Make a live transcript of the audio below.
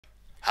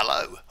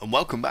Hello and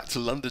welcome back to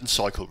London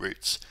Cycle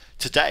Routes.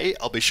 Today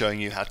I'll be showing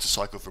you how to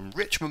cycle from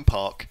Richmond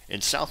Park in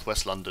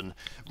southwest London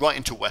right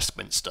into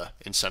Westminster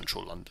in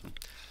central London.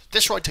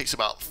 This ride takes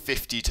about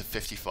 50 to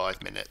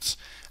 55 minutes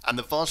and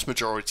the vast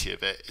majority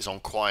of it is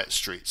on quiet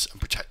streets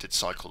and protected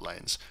cycle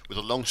lanes with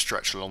a long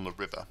stretch along the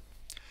river.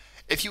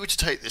 If you were to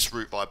take this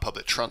route via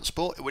public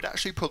transport, it would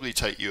actually probably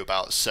take you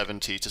about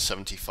 70 to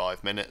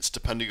 75 minutes,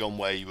 depending on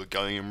where you were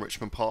going in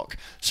Richmond Park,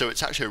 so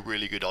it's actually a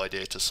really good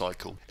idea to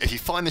cycle. If you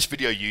find this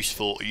video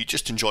useful or you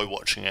just enjoy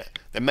watching it,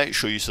 then make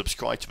sure you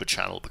subscribe to the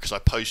channel because I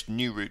post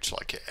new routes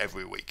like it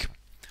every week.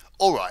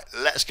 Alright,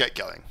 let's get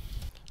going.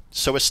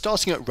 So we're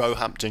starting at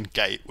Roehampton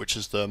Gate, which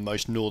is the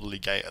most northerly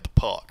gate at the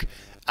park.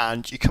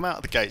 And you come out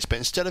of the gates, but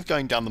instead of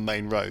going down the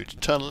main road,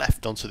 turn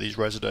left onto these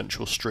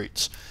residential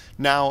streets.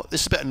 Now,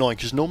 this is a bit annoying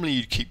because normally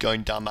you'd keep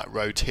going down that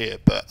road here,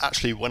 but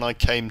actually when I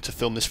came to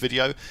film this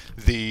video,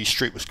 the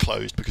street was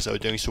closed because they were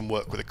doing some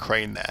work with a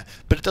crane there.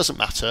 But it doesn't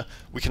matter,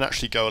 we can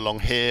actually go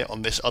along here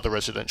on this other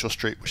residential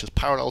street which is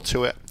parallel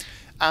to it,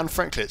 and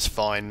frankly it's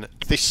fine.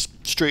 This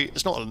street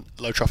is not a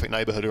low traffic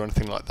neighbourhood or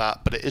anything like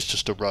that, but it is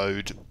just a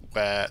road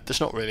where there's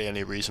not really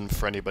any reason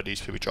for anybody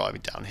to be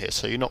driving down here,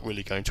 so you're not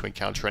really going to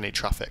encounter any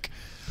traffic.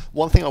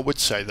 One thing I would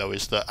say though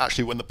is that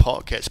actually when the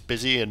park gets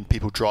busy and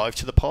people drive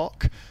to the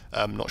park,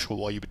 I'm not sure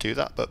why you would do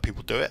that, but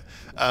people do it,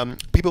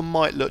 people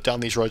might look down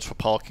these roads for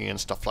parking and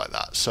stuff like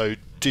that, so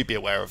do be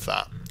aware of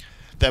that.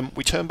 Then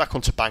we turn back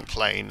onto Bank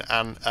Lane,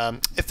 and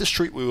if the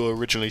street we were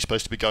originally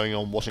supposed to be going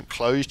on wasn't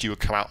closed, you would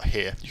come out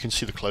here. You can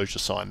see the closure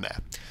sign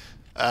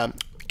there.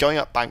 Going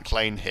up Bank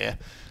Lane here,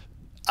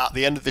 at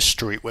the end of this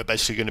street we're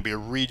basically going to be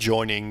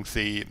rejoining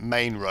the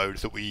main road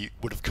that we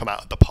would have come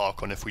out of the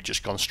park on if we'd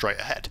just gone straight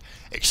ahead,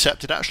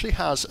 except it actually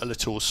has a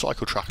little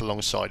cycle track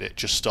alongside it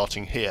just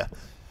starting here.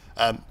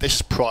 This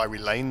is Priory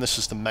Lane, this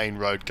is the main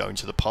road going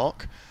to the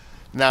park.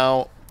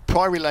 Now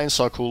Priory Lane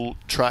cycle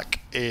track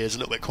is a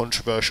little bit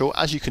controversial.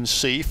 As you can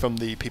see from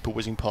the people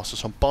whizzing past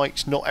us on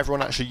bikes, not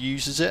everyone actually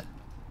uses it.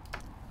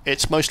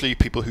 It's mostly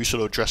people who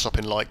sort of dress up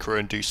in lycra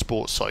and do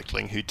sports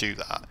cycling who do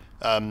that.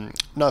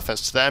 No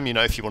offense to them, you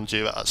know, if you want to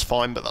do that, that's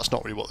fine, but that's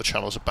not really what the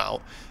channel's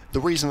about. The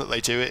reason that they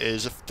do it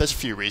is, there's a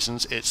few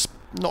reasons. It's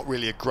not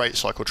really a great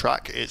cycle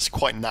track, it's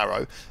quite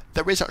narrow.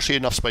 There is actually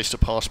enough space to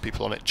pass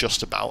people on it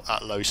just about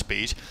at low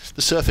speed.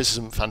 The surface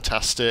isn't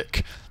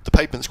fantastic, the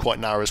pavement's quite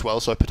narrow as well,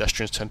 so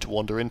pedestrians tend to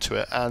wander into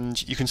it,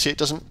 and you can see it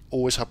doesn't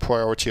always have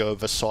priority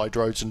over side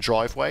roads and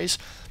driveways,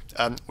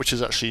 which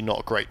is actually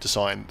not a great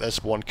design.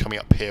 There's one coming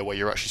up here where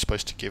you're actually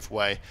supposed to give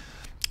way.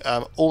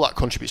 All that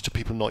contributes to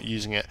people not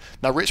using it.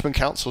 Now Richmond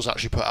Council's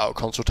actually put out a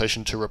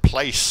consultation to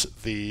replace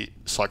the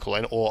cycle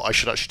lane, or I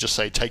should actually just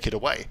say take it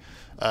away,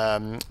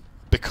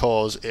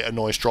 because it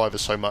annoys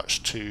drivers so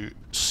much to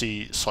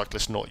see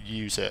cyclists not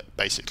use it,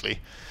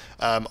 basically.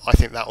 I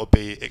think that would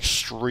be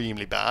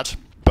extremely bad,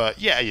 but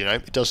yeah, you know,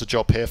 it does the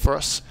job here for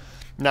us.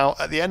 Now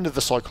at the end of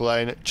the cycle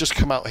lane, just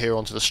come out here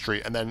onto the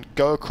street and then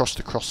go across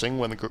the crossing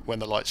when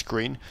the light's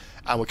green,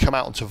 and we'll come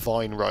out onto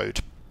Vine Road.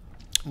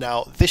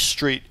 Now this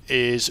street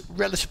is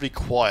relatively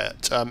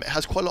quiet. It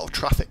has quite a lot of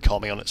traffic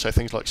calming on it, so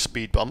things like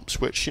speed bumps,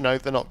 which, you know,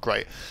 they're not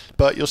great,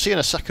 but you'll see in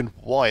a second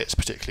why it's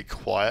particularly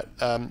quiet.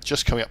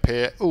 Just coming up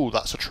here, oh,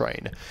 that's a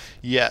train.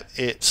 Yeah,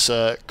 it's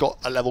got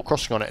a level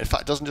crossing on it. In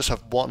fact, it doesn't just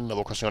have one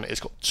level crossing on it,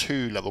 it's got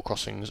two level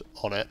crossings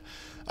on it,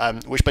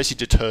 which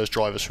basically deters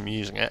drivers from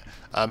using it.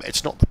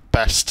 It's not the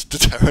best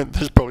deterrent,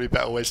 there's probably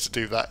better ways to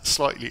do that.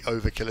 Slightly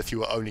overkill if you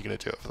were only going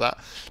to do it for that,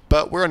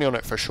 but we're only on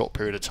it for a short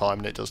period of time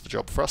and it does the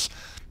job for us.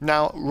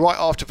 Now, right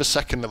after the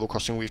second level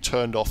crossing, we've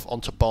turned off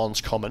onto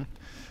Barnes Common.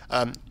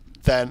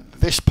 Then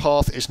this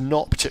path is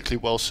not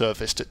particularly well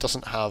serviced. It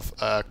doesn't have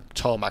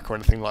tarmac or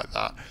anything like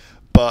that.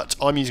 But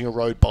I'm using a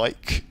road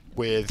bike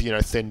with, you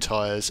know, thin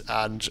tyres,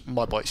 and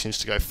my bike seems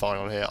to go fine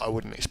on here. I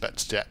wouldn't expect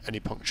to get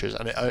any punctures,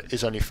 and it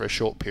is only for a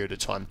short period of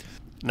time.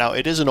 Now,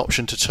 it is an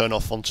option to turn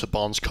off onto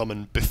Barnes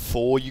Common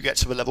before you get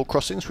to the level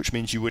crossings, which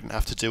means you wouldn't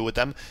have to deal with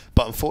them,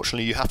 but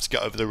unfortunately you have to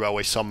get over the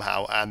railway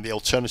somehow, and the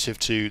alternative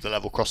to the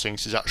level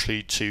crossings is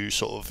actually to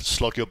sort of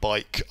slog your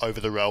bike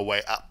over the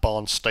railway at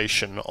Barnes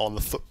Station on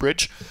the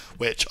footbridge,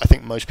 which I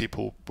think most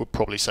people would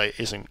probably say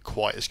isn't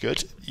quite as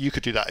good. You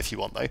could do that if you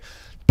want though,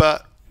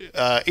 but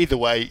either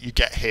way you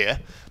get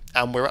here,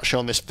 and we're actually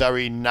on this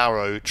very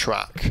narrow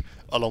track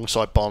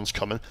alongside Barnes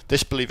Common.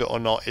 This, believe it or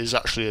not, is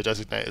actually a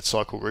designated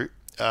cycle route.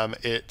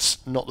 It's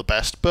not the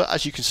best, but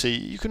as you can see,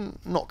 you can,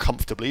 not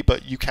comfortably,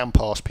 but you can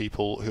pass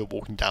people who are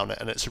walking down it,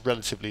 and it's a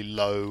relatively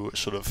low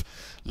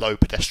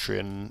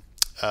pedestrian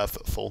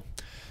footfall,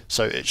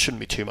 so it shouldn't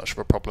be too much of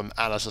a problem.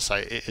 And as I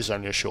say, it is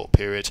only a short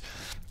period.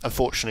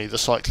 Unfortunately, the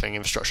cycling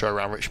infrastructure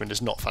around Richmond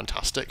is not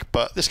fantastic,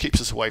 but this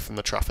keeps us away from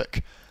the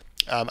traffic.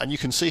 And you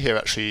can see here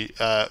actually,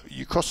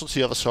 you cross onto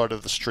the other side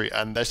of the street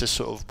and there's this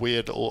sort of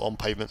weird or on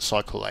pavement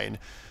cycle lane.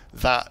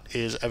 That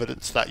is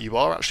evidence that you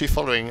are actually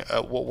following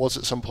what was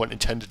at some point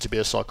intended to be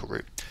a cycle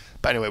route.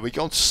 But anyway, we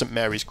go on to St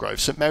Mary's Grove.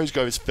 St Mary's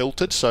Grove is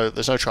filtered, so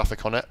there's no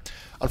traffic on it.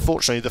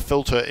 Unfortunately, the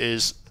filter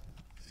is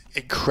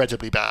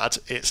incredibly bad.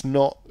 It's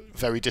not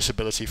very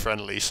disability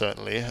friendly,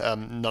 certainly.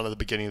 None of the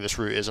beginning of this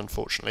route is,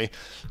 unfortunately.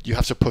 You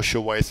have to push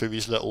your way through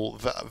these little,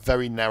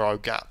 very narrow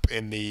gap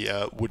in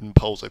the wooden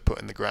poles they put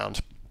in the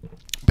ground.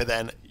 But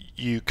then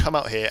you come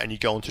out here and you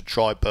go onto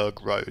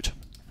Dryburgh Road.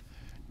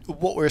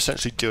 What we're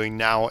essentially doing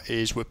now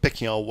is we're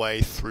picking our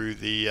way through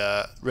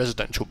the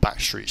residential back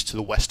streets to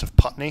the west of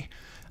Putney,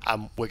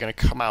 and we're going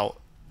to come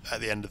out at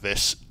the end of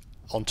this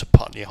onto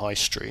Putney High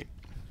Street.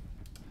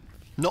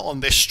 Not on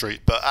this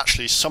street, but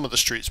actually some of the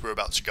streets we're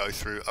about to go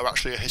through are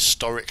actually a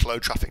historic low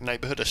traffic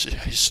neighbourhood, a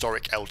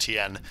historic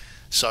LTN.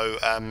 So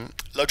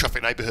low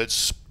traffic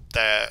neighbourhoods,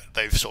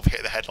 they've sort of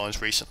hit the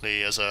headlines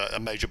recently as a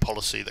major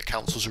policy that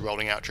councils are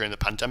rolling out during the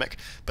pandemic,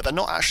 but they're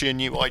not actually a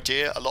new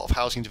idea. A lot of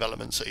housing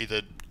developments are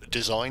either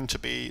designed to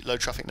be low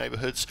traffic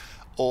neighbourhoods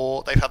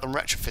or they've had them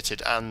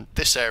retrofitted, and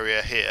this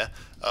area here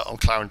on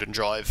Clarendon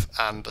Drive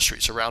and the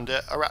streets around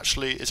it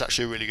is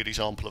actually a really good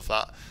example of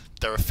that.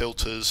 There are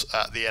filters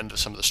at the end of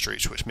some of the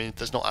streets, which means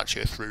there's not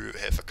actually a through route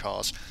here for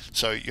cars,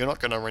 so you're not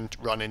going to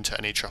run into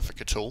any traffic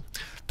at all.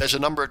 There's a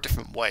number of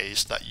different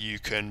ways that you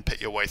can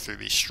pick your way through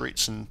these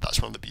streets, and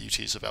that's one of the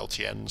beauties of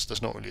LTNs.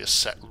 There's not really a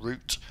set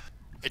route.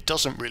 It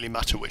doesn't really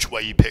matter which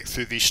way you pick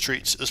through these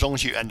streets, as long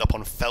as you end up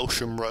on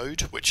Felsham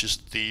Road, which is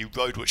the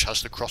road which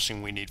has the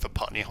crossing we need for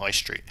Putney High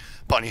Street.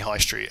 Putney High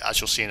Street, as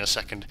you'll see in a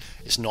second,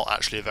 is not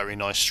actually a very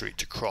nice street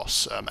to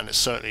cross, and it's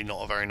certainly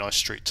not a very nice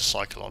street to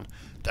cycle on.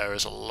 There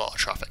is a lot of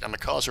traffic, and the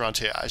cars around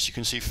here, as you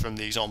can see from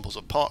the examples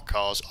of parked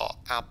cars, are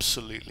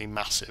absolutely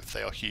massive.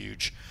 They are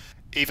huge.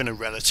 Even a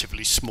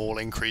relatively small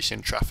increase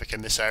in traffic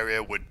in this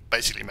area would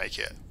basically make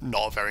it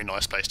not a very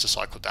nice place to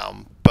cycle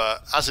down,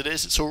 but as it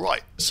is, it's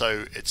alright.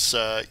 So it's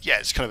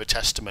it's kind of a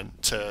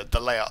testament to the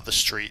layout of the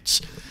streets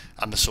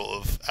and the sort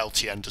of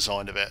LTN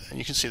design of it, and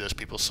you can see there's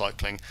people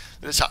cycling,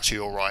 but it's actually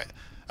alright.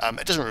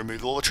 It doesn't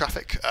remove all the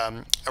traffic.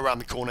 Around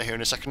the corner here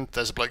in a second,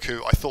 there's a bloke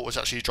who I thought was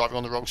actually driving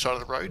on the wrong side of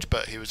the road,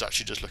 but he was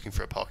actually just looking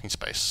for a parking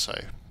space,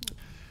 so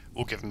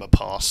we'll give him a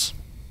pass.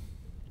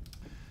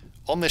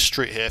 On this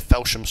street here,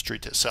 Felsham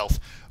Street itself,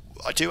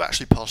 I do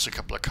actually pass a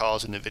couple of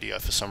cars in the video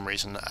for some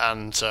reason,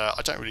 and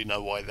I don't really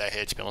know why they're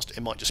here, to be honest.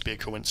 It might just be a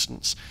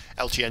coincidence.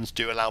 LTNs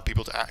do allow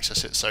people to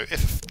access it, so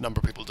if a number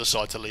of people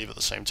decide to leave at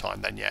the same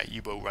time, then yeah,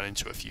 you will run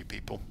into a few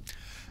people.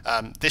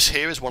 This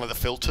here is one of the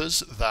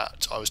filters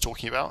that I was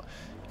talking about.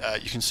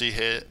 You can see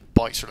here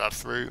bikes are allowed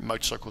through,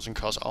 motorcycles and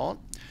cars aren't.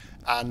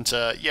 And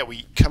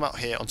we come out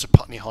here onto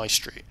Putney High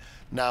Street.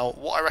 Now,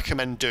 what I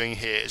recommend doing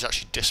here is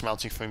actually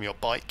dismounting from your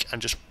bike and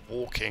just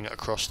walking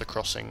across the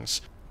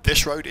crossings.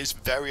 This road is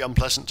very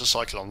unpleasant to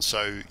cycle on,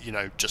 so,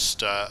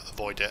 just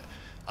avoid it.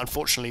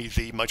 Unfortunately,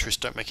 the motorists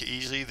don't make it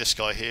easy. This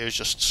guy here has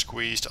just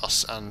squeezed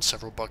us and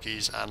several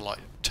buggies and like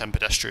 10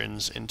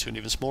 pedestrians into an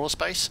even smaller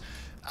space.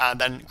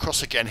 And then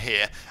cross again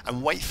here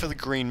and wait for the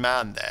green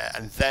man there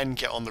and then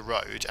get on the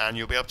road, and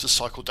you'll be able to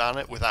cycle down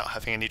it without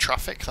having any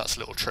traffic. That's a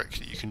little trick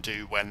that you can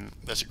do when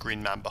there's a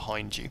green man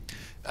behind you.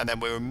 And then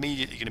we're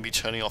immediately going to be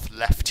turning off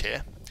left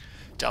here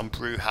down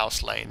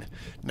Brewhouse Lane.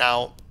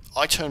 Now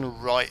I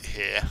turn right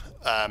here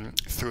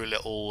through a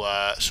little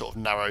sort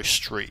of narrow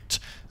street.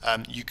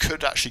 You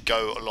could actually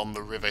go along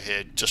the river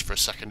here just for a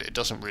second. It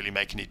doesn't really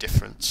make any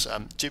difference.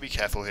 Do be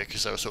careful here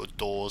because there are sort of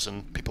doors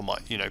and people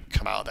might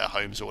come out of their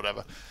homes or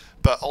whatever.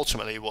 But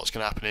ultimately what's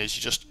going to happen is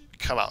you just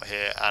come out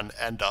here and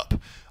end up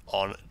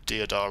on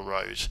Deodar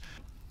Road.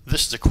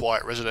 This is a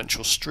quiet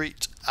residential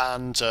street,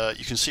 and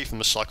you can see from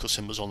the cycle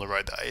symbols on the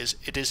road that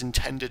it is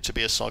intended to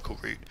be a cycle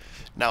route.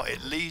 Now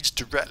it leads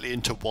directly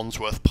into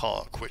Wandsworth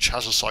Park, which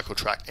has a cycle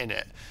track in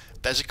it.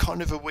 There's a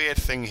kind of a weird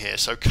thing here.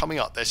 So coming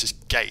up there's this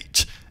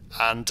gate,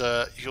 and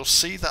you'll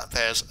see that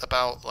there's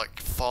about like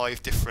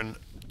 5 different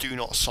do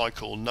not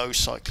cycle, no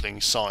cycling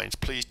signs,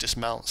 please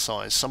dismount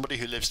signs. Somebody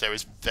who lives there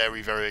is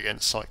very, very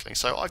against cycling.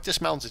 So I've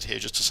dismounted here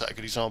just to set a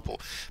good example.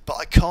 But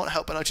I can't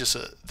help but notice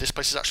that this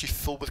place is actually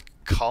full with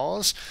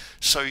cars.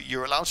 So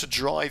you're allowed to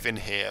drive in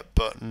here,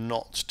 but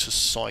not to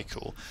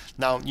cycle.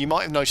 Now, you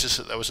might have noticed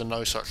that there was a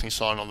no cycling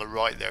sign on the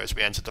right there as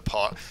we entered the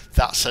park.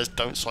 That says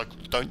don't cycle,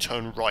 don't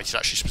turn right. It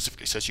actually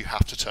specifically says you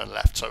have to turn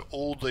left. So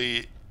all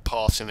the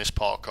paths in this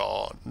park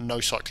are no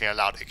cycling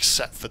allowed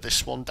except for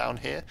this one down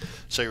here,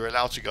 so you're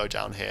allowed to go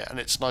down here, and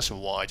it's nice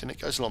and wide and it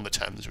goes along the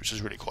Thames, which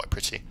is really quite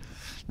pretty.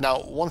 Now,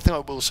 one thing I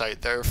will say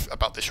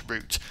about this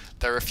route,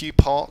 there are a few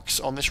parks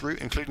on this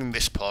route, including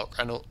this park,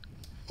 and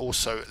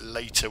also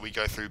later we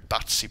go through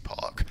Battersea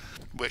Park,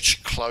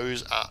 which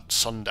close at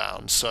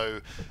sundown. So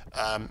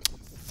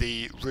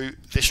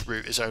this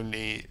route is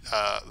only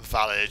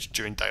valid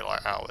during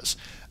daylight hours.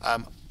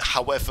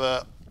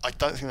 However, I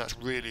don't think that's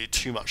really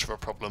too much of a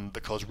problem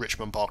because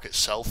Richmond Park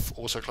itself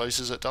also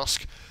closes at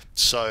dusk.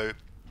 So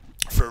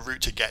for a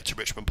route to get to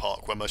Richmond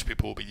Park where most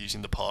people will be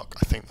using the park,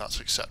 I think that's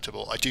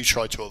acceptable. I do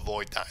try to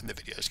avoid that in the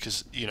videos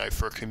because,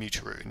 for a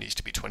commuter route it needs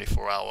to be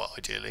 24-hour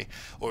ideally,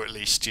 or at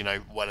least,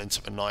 well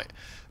into the night.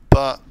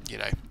 But,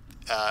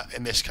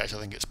 in this case I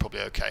think it's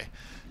probably okay.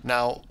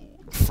 Now,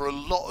 for a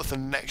lot of the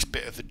next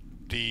bit of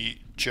the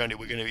journey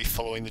we're going to be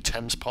following the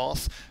Thames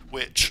path,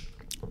 which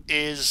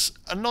is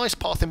a nice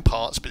path in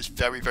parts, but it's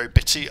very, very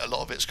bitty. A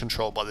lot of it's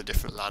controlled by the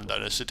different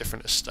landowners, the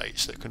different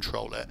estates that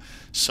control it.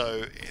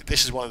 So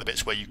this is one of the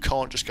bits where you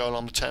can't just go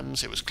along the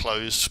Thames. It was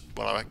closed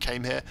when I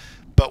came here,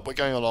 but we're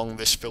going along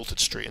this filtered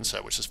street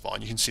instead, which is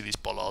fine. You can see these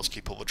bollards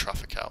keep all the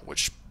traffic out,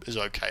 which is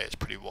okay. It's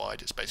pretty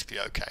wide. It's basically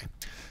okay.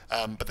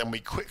 But then we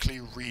quickly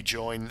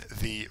rejoin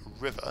the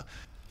river.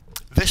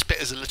 This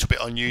bit is a little bit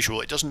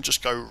unusual. It doesn't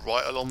just go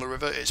right along the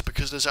river. It's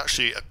because there's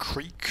actually a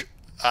creek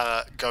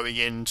going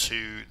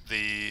into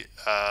the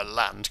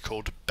land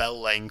called Bell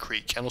Lane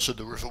Creek, and also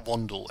the River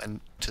Wandle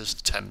enters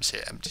the Thames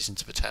here, empties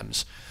into the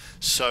Thames.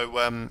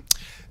 So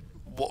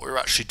what we're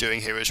actually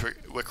doing here is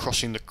we're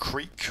crossing the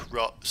creek.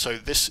 So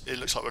it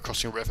looks like we're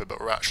crossing a river, but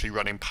we're actually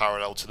running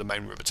parallel to the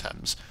main River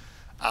Thames.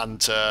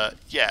 And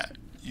yeah,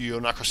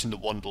 you're now crossing the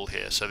Wandle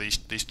here. So these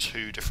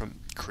two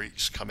different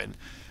creeks come in.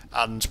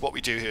 And what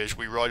we do here is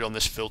we ride on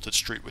this filtered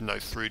street with no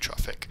through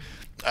traffic.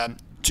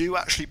 Do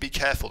actually be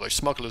careful though.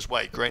 Smuggler's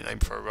Way, great name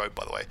for a road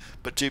by the way,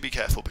 but do be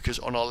careful because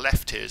on our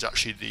left here is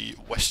actually the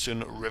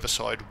Western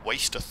Riverside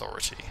Waste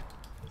Authority.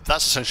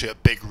 That's essentially a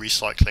big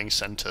recycling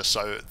centre,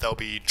 so there'll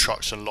be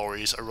trucks and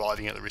lorries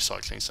arriving at the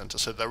recycling centre,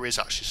 so there is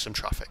actually some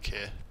traffic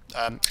here.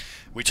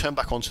 We turn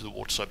back onto the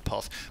waterside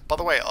path. By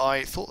the way,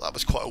 I thought that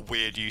was quite a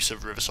weird use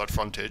of riverside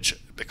frontage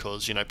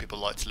because, you know, people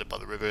like to live by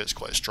the river. It's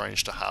quite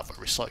strange to have a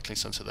recycling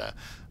centre there.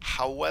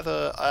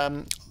 However,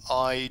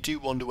 I do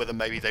wonder whether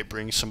maybe they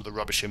bring some of the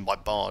rubbish in by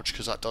barge,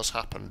 because that does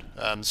happen.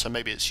 So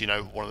maybe it's, you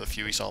know, one of the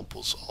few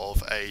examples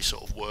of a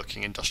sort of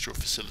working industrial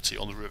facility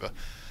on the river.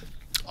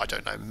 I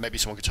don't know. Maybe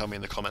someone could tell me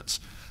in the comments.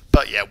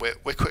 But yeah,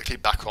 we're quickly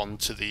back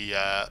onto the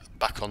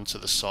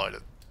side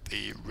of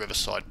the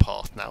riverside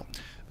path now.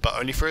 But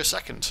only for a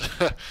second.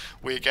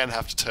 We again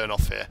have to turn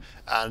off here,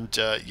 and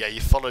yeah, you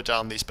follow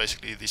down these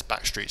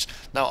back streets.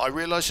 Now I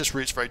realise this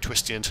route's very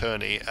twisty and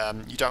turny.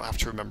 You don't have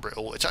to remember it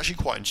all. It's actually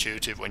quite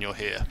intuitive when you're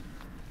here.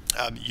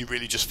 You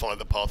really just follow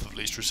the path of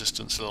least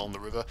resistance along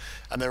the river,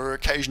 and there are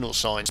occasional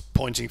signs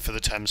pointing for the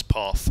Thames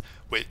path,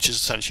 which is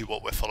essentially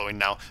what we're following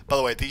now. By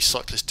the way, these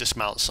cyclist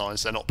dismount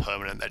signs, they're not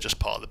permanent, they're just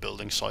part of the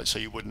building site, so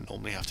you wouldn't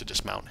normally have to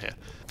dismount here.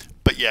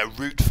 But yeah,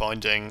 route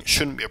finding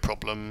shouldn't be a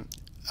problem.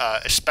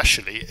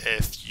 Especially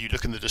if you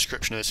look in the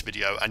description of this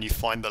video and you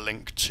find the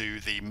link to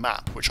the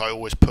map, which I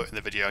always put in the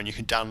video, and you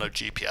can download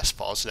GPS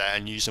files there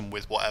and use them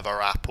with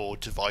whatever app or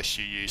device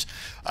you use.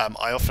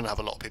 I often have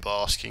a lot of people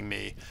asking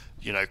me,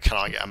 you know, can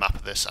I get a map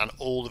of this? And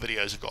all the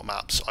videos have got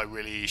maps. I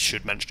really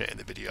should mention it in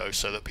the video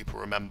so that people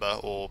remember,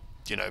 or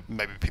you know,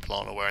 maybe people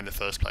aren't aware in the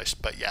first place.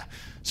 But yeah,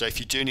 so if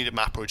you do need a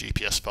map or a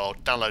GPS file,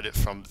 download it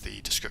from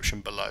the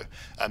description below.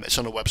 It's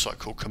on a website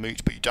called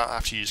Commute, but you don't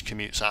have to use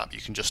Commute's app.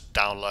 You can just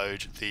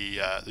download the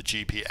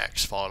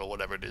GPX file or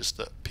whatever it is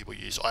that people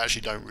use. I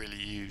actually don't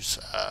really use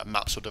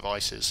maps or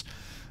devices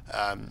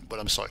when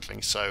I'm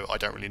cycling, so I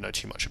don't really know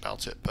too much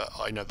about it, but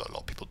I know that a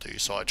lot of people do,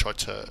 so I try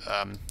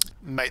to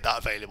make that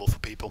available for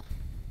people.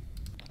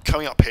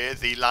 Coming up here,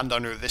 the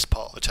landowner of this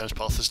part of the Thames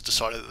Path has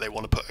decided that they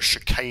want to put a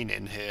chicane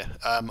in here.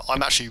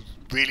 I'm actually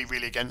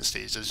really against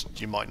these, as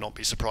you might not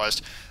be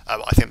surprised.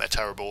 I think they're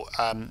terrible.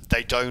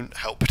 They don't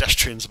help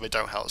pedestrians and they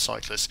don't help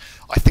cyclists.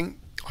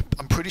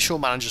 I'm pretty sure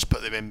managers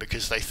put them in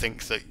because they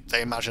think that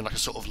they imagine like a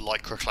sort of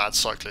lycra-clad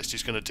cyclist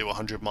who's going to do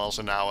 100 miles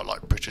an hour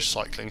like British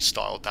cycling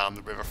style down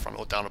the riverfront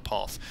or down a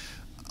path.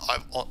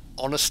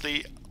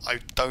 Honestly, I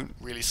don't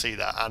really see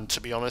that, and to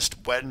be honest,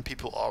 when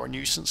people are a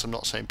nuisance, I'm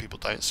not saying people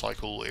don't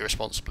cycle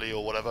irresponsibly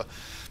or whatever,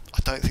 I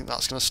don't think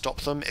that's going to stop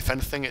them. If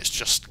anything, it's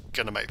just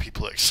going to make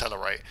people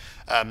accelerate.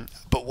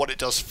 But what it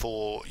does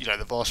for, you know,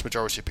 the vast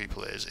majority of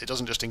people is it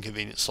doesn't just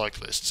inconvenience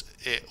cyclists,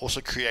 it also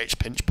creates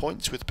pinch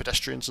points with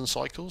pedestrians and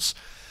cycles.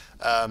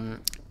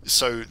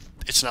 So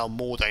it's now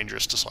more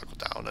dangerous to cycle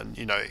down, and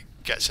you know, it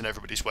gets in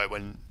everybody's way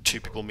when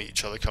two people meet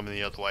each other coming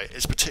the other way.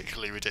 It's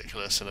particularly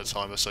ridiculous in a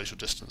time of social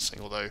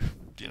distancing, although,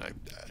 you know,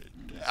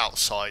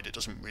 outside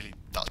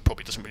that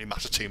probably doesn't really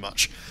matter too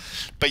much.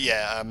 But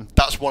yeah,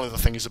 that's one of the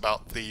things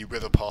about the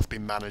river path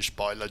being managed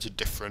by loads of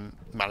different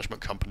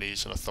management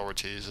companies and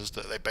authorities, is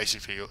that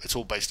it's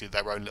all basically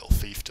their own little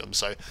fiefdom.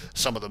 So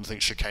some of them think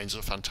chicanes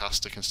are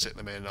fantastic and stick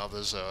them in,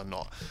 others are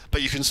not.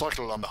 But you can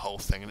cycle along the whole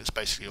thing and it's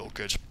basically all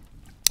good.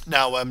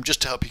 Now,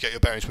 just to help you get your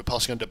bearings, we're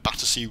passing under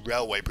Battersea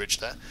Railway Bridge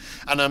there,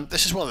 and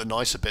this is one of the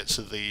nicer bits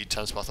of the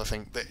Thames Path. I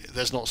think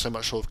there's not so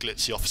much sort of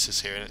glitzy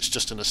offices here, and it's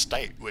just an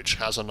estate which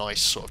has a nice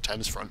sort of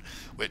Thames front,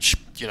 which,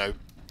 you know,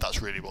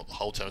 that's really what the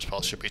whole Thames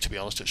Path should be, to be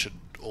honest. It should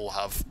all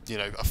have, you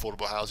know,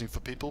 affordable housing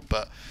for people,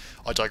 but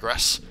I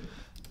digress.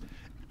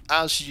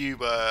 As you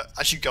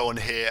go on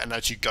here and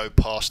as you go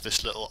past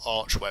this little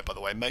archway, by the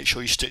way, make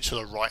sure you stick to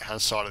the right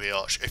hand side of the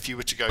arch. If you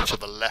were to go to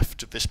the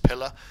left of this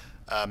pillar,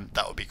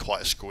 that would be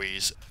quite a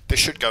squeeze. This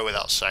should go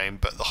without saying,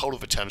 but the whole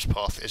of the Thames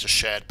Path is a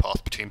shared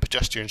path between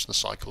pedestrians and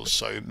cycles,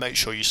 so make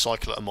sure you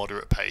cycle at a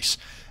moderate pace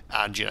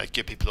and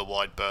give people a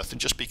wide berth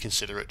and just be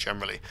considerate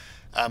generally.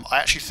 I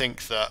actually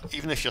think that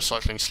even if you're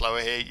cycling slower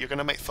here, you're going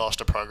to make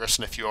faster progress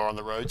than if you are on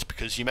the roads,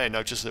 because you may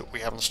notice that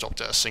we haven't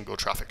stopped at a single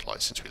traffic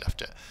light since we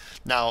left it.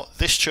 Now,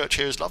 this church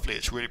here is lovely.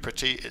 It's really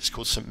pretty. It's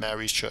called St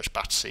Mary's Church,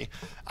 Battersea,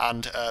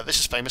 and this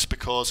is famous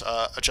because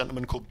a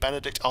gentleman called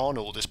Benedict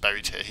Arnold is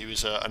buried here. He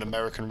was an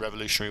American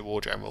Revolutionary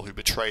War general who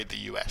betrayed the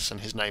US,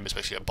 and his name is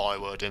basically a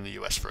byword in the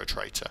US for a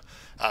traitor.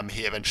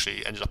 He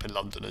eventually ended up in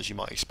London, as you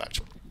might expect.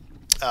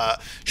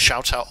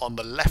 Shout out on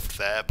the left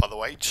there, by the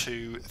way,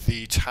 to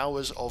the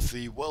towers of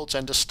the World's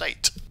End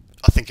estate.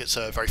 I think it's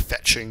a very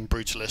fetching,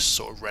 brutalist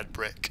sort of red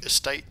brick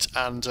estate,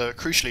 and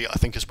crucially, I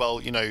think as well,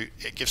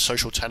 it gives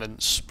social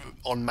tenants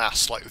en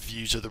masse like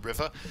views of the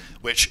river,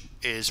 which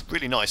is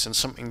really nice and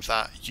something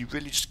that you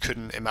really just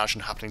couldn't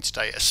imagine happening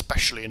today,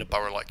 especially in a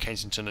borough like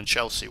Kensington and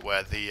Chelsea,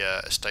 where the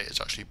estate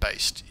is actually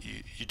based.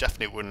 You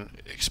definitely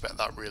wouldn't expect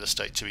that real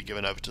estate to be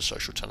given over to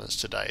social tenants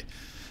today.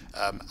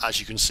 As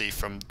you can see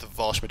from the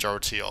vast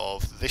majority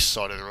of this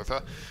side of the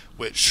river,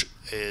 which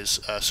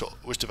is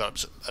was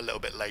developed a little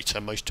bit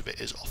later. Most of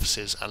it is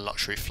offices and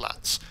luxury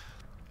flats.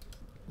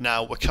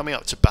 Now we're coming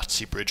up to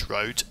Battersea Bridge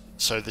Road,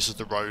 so this is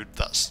the road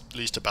that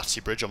leads to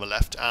Battersea Bridge on the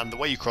left, and the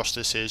way you cross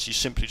this is you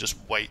simply just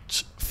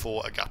wait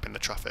for a gap in the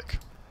traffic.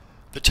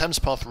 The Thames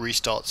path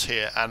restarts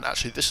here, and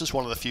actually this is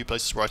one of the few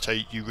places where I tell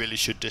you really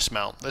should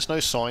dismount. There's no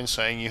sign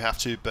saying you have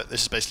to, but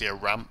this is basically a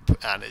ramp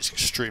and it's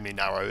extremely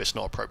narrow. It's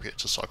not appropriate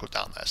to cycle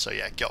down there, so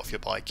yeah, get off your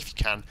bike if you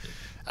can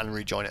and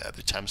rejoin it at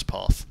the Thames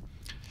path.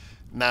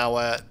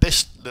 Now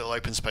this little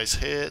open space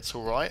here, it's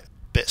alright,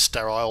 bit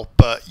sterile,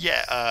 but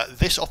yeah,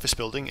 this office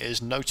building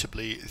is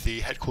notably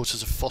the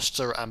headquarters of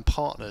Foster and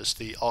Partners,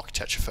 the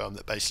architecture firm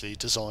that basically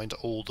designed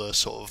all the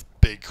sort of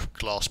big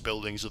glass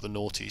buildings of the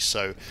noughties.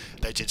 So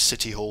they did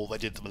City Hall, they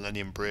did the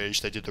Millennium Bridge,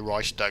 they did the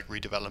Reichstag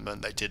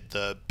redevelopment, they did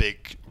the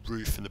big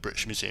roof in the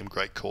British Museum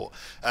Great Court.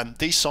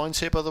 These signs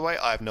here, by the way,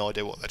 I have no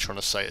idea what they're trying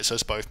to say. It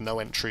says both no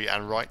entry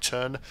and right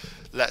turn.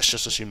 Let's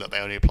just assume that they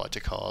only apply to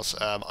cars.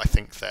 I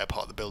think they're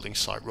part of the building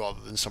site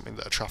rather than something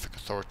that a traffic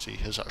authority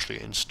has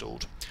actually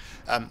installed.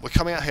 We're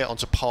coming out here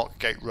onto Park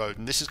Gate Road,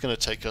 and this is going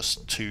to take us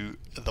to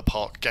the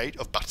Park Gate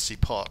of Battersea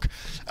Park.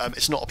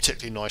 It's not a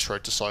particularly nice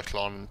road to cycle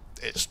on.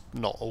 It's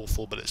not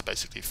awful, but it's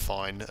basically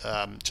fine,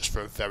 just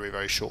for a very,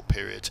 very short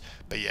period.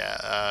 But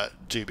yeah,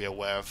 do be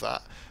aware of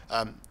that.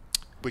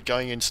 We're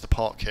going into the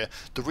park here.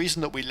 The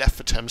reason that we left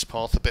for Thames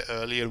Path a bit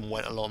early and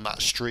went along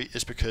that street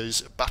is because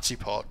Battersea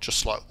Park,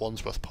 just like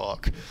Wandsworth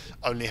Park,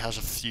 only has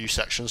a few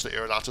sections that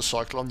you're allowed to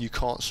cycle on. You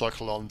can't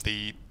cycle on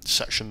the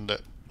section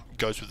that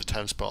goes with the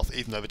Thames Path,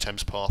 even though the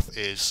Thames Path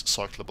is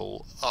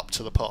cyclable up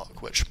to the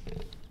park, which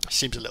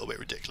seems a little bit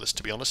ridiculous,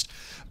 to be honest.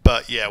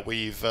 But yeah,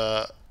 we've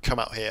come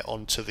out here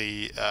onto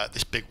the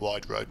this big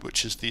wide road,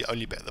 which is the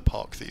only bit of the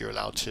park that you're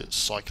allowed to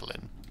cycle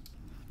in.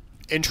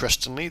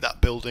 Interestingly, that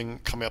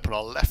building coming up on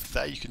our left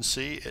there, you can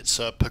see it's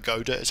a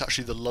pagoda. It's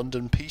actually the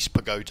London Peace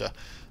Pagoda.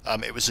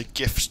 It was a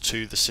gift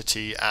to the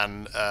city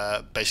and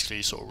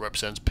basically sort of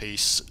represents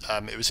peace.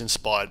 It was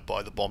inspired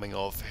by the bombing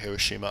of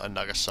Hiroshima and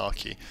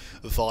Nagasaki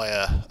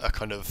via a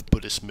kind of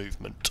Buddhist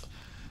movement.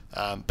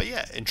 But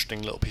yeah,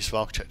 interesting little piece of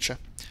architecture.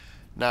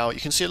 Now you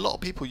can see a lot of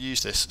people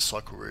use this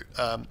cycle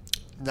route.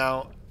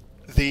 Now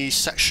the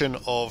section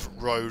of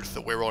road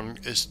that we're on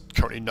is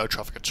currently no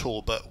traffic at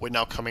all, but we're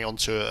now coming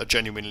onto a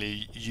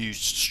genuinely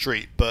used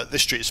street, but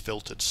this street is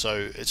filtered,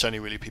 so it's only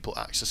really people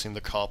accessing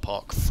the car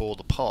park for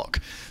the park,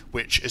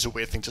 which is a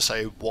weird thing to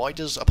say. Why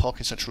does a park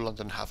in central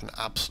London have an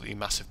absolutely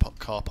massive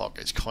car park?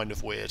 It's kind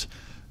of weird,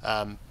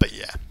 but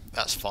yeah,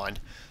 that's fine.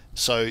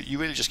 So you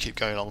really just keep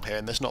going along here,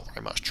 and there's not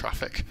very much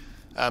traffic.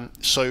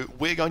 So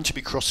we're going to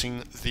be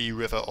crossing the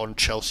river on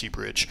Chelsea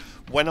Bridge.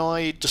 When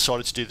I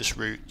decided to do this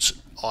route,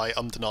 I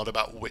ummed and ahed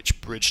about which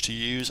bridge to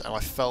use, and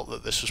I felt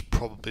that this was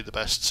probably the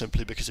best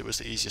simply because it was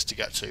the easiest to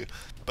get to.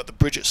 But the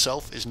bridge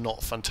itself is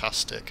not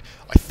fantastic.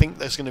 I think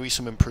there's going to be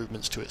some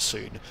improvements to it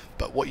soon,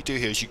 but what you do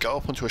here is you go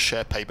up onto a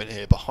shared pavement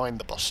here behind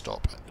the bus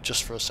stop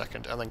just for a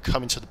second and then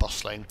come into the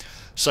bus lane.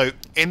 So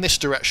in this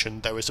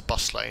direction there is a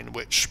bus lane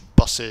which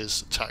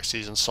buses,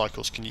 taxis and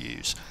cycles can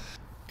use.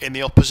 In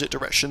the opposite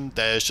direction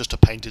there's just a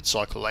painted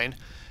cycle lane.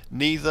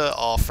 Neither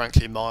are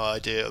frankly my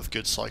idea of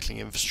good cycling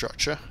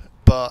infrastructure,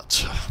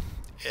 but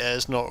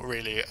there's not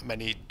really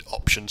many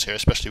options here,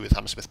 especially with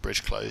Hammersmith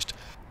Bridge closed.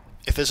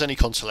 If there's any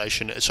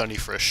consolation, it's only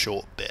for a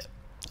short bit.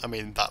 I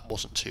mean, that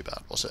wasn't too bad,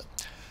 was it?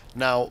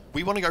 Now,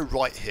 we want to go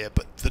right here,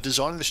 but the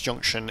design of this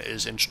junction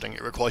is interesting.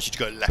 It requires you to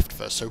go left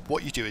first. So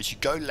what you do is you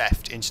go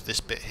left into this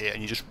bit here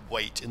and you just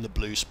wait in the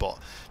blue spot.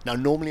 Now,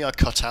 normally I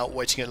cut out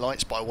waiting at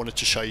lights, but I wanted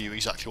to show you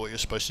exactly what you're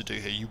supposed to do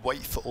here. You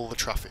wait for all the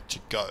traffic to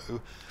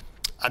go,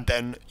 and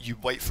then you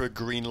wait for a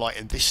green light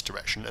in this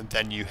direction, and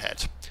then you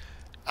head.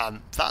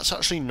 And that's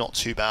actually not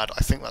too bad.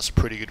 I think that's a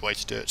pretty good way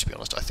to do it, to be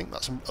honest. I think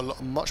that's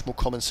a much more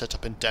common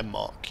setup in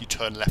Denmark. You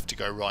turn left to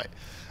go right.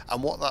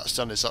 And what that's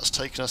done is that's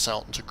taken us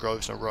out onto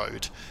Grosvenor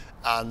Road.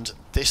 And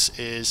this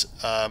is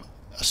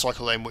a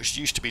cycle lane which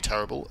used to be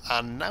terrible,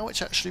 and now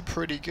it's actually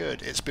pretty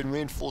good. It's been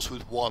reinforced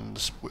with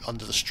ones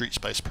under the street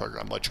space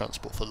programme by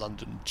Transport for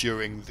London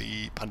during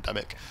the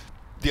pandemic.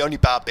 The only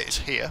bad bit is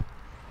here,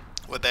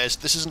 where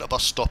this isn't a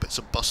bus stop, it's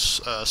a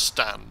bus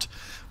stand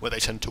where they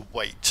tend to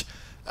wait.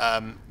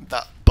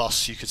 That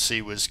bus you could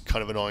see was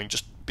kind of annoying.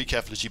 Just be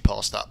careful as you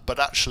pass that. But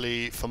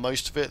actually, for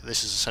most of it,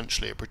 this is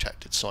essentially a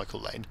protected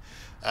cycle lane.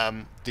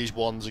 These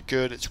ones are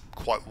good. It's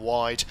quite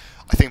wide.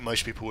 I think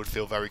most people would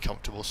feel very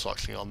comfortable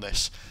cycling on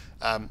this.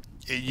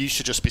 It used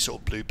to just be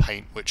sort of blue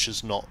paint, which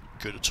is not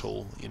good at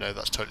all. You know,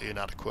 that's totally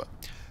inadequate.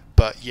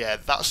 But yeah,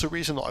 that's the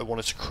reason that I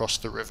wanted to cross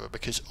the river,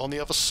 because on the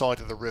other side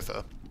of the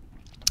river,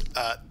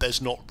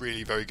 there's not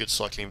really very good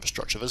cycling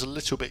infrastructure. There's a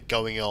little bit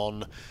going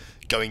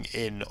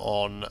in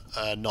on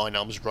 9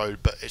 Elms Road,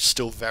 but it's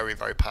still very,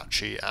 very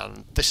patchy,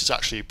 and this is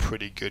actually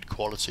pretty good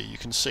quality. You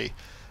can see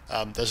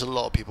there's a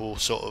lot of people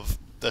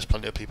there's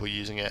plenty of people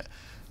using it,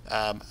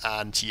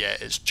 and yeah,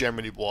 it's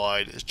generally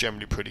wide, it's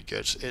generally pretty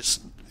good. It's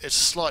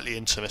slightly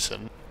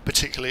intermittent,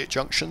 particularly at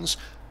junctions,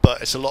 but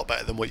it's a lot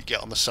better than what you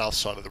get on the south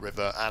side of the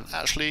river, and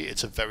actually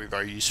it's a very,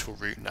 very useful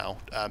route now.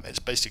 It's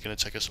basically going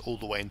to take us all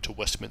the way into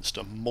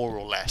Westminster, more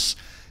or less,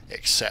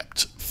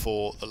 except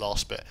for the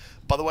last bit.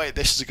 By the way,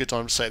 this is a good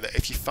time to say that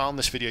if you found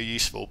this video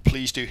useful,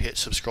 please do hit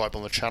subscribe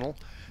on the channel.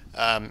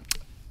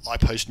 I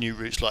post new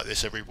routes like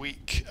this every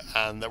week,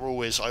 and I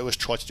always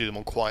try to do them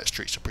on quiet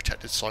streets and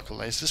protected cycle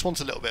lanes. This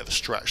one's a little bit of a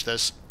stretch.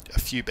 There's a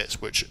few bits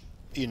which,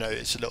 you know,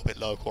 it's a little bit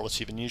lower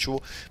quality than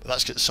usual, but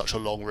that's because it's such a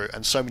long route,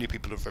 and so many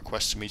people have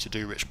requested me to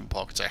do Richmond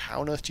Park and say,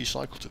 how on earth do you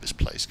cycle to this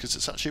place? Because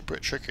it's actually a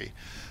bit tricky.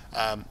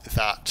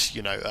 That,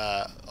 you know,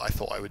 I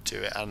thought I would do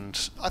it,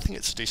 and I think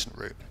it's a decent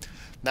route.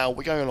 Now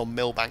we're going on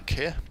Millbank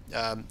here.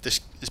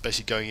 This is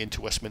basically going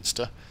into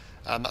Westminster,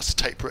 and that's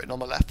the Tate Britain on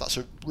the left. That's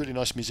a really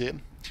nice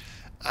museum,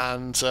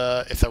 and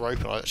if they're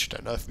open, I actually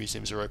don't know if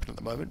museums are open at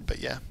the moment, but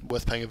yeah,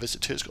 worth paying a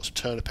visit to. It's got some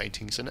Turner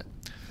paintings in it.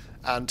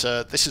 And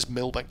this is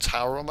Millbank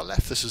Tower on the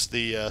left. This is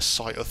the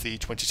site of the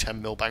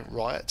 2010 Millbank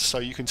riot, so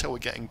you can tell we're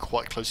getting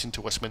quite close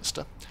into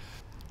Westminster.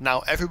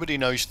 Now everybody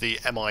knows the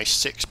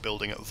MI6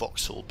 building at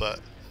Vauxhall, but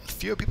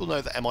fewer people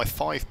know the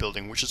MI5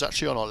 building, which is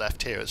actually on our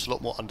left here. It's a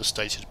lot more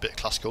understated, a bit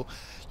classical.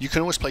 You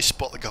can always play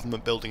Spot the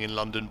Government building in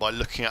London by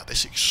looking at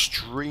this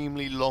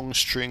extremely long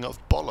string of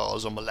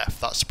bollards on the left.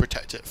 That's to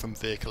protect it from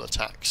vehicle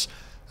attacks.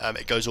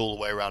 It goes all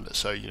the way around it,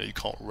 so you know you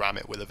can't ram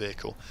it with a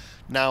vehicle.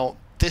 Now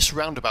this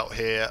roundabout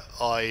here,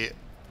 I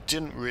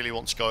didn't really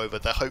want to go over.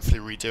 They're hopefully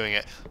redoing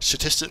it.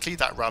 Statistically,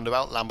 that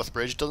roundabout, Lambeth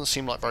Bridge, doesn't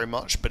seem like very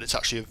much, but it's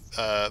actually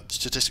a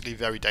statistically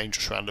very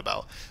dangerous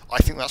roundabout. I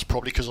think that's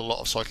probably because a lot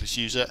of cyclists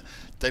use it.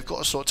 They've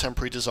got a sort of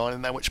temporary design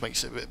in there which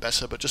makes it a bit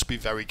better, but just be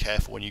very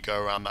careful when you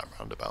go around that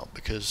roundabout,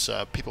 because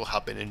people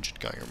have been injured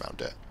going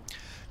around it.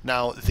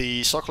 Now,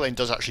 the cycle lane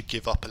does actually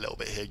give up a little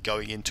bit here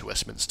going into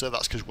Westminster.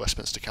 That's because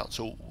Westminster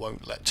Council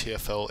won't let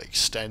TfL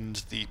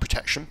extend the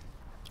protection,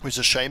 which is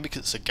a shame because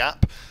it's a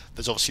gap.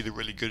 There's obviously the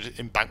really good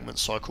embankment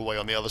cycleway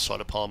on the other side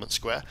of Parliament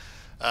Square,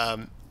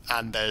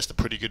 and there's the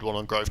pretty good one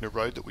on Grosvenor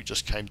Road that we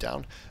just came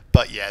down.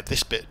 But yeah,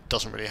 this bit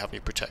doesn't really have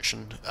any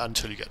protection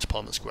until you get to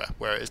Parliament Square,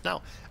 where it is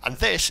now. And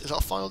this is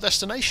our final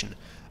destination.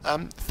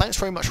 Thanks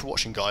very much for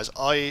watching, guys.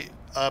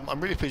 I'm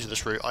really pleased with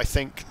this route. I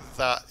think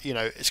that, you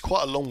know, it's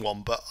quite a long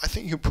one, but I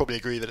think you can probably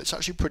agree that it's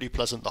actually pretty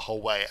pleasant the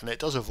whole way, and it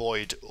does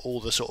avoid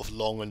all the sort of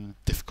long and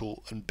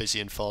difficult and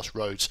busy and fast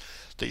roads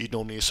that you'd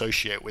normally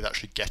associate with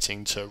actually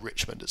getting to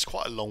Richmond. It's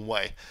quite a long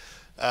way.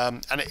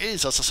 And it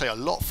is, as I say, a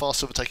lot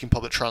faster for taking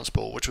public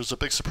transport, which was a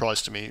big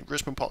surprise to me.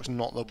 Richmond Park's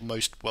not the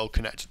most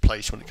well-connected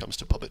place when it comes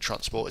to public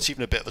transport. It's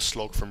even a bit of a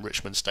slog from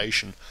Richmond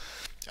Station.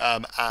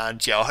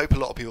 And yeah, I hope a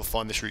lot of people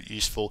find this route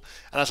useful.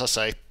 And as I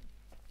say,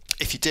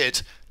 if you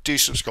did, do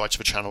subscribe to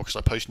the channel, because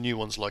I post new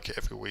ones like it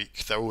every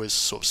week. They're always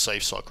sort of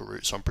safe cycle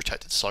routes on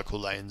protected cycle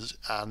lanes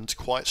and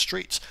quiet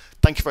streets.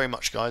 Thank you very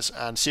much, guys,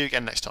 and see you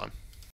again next time.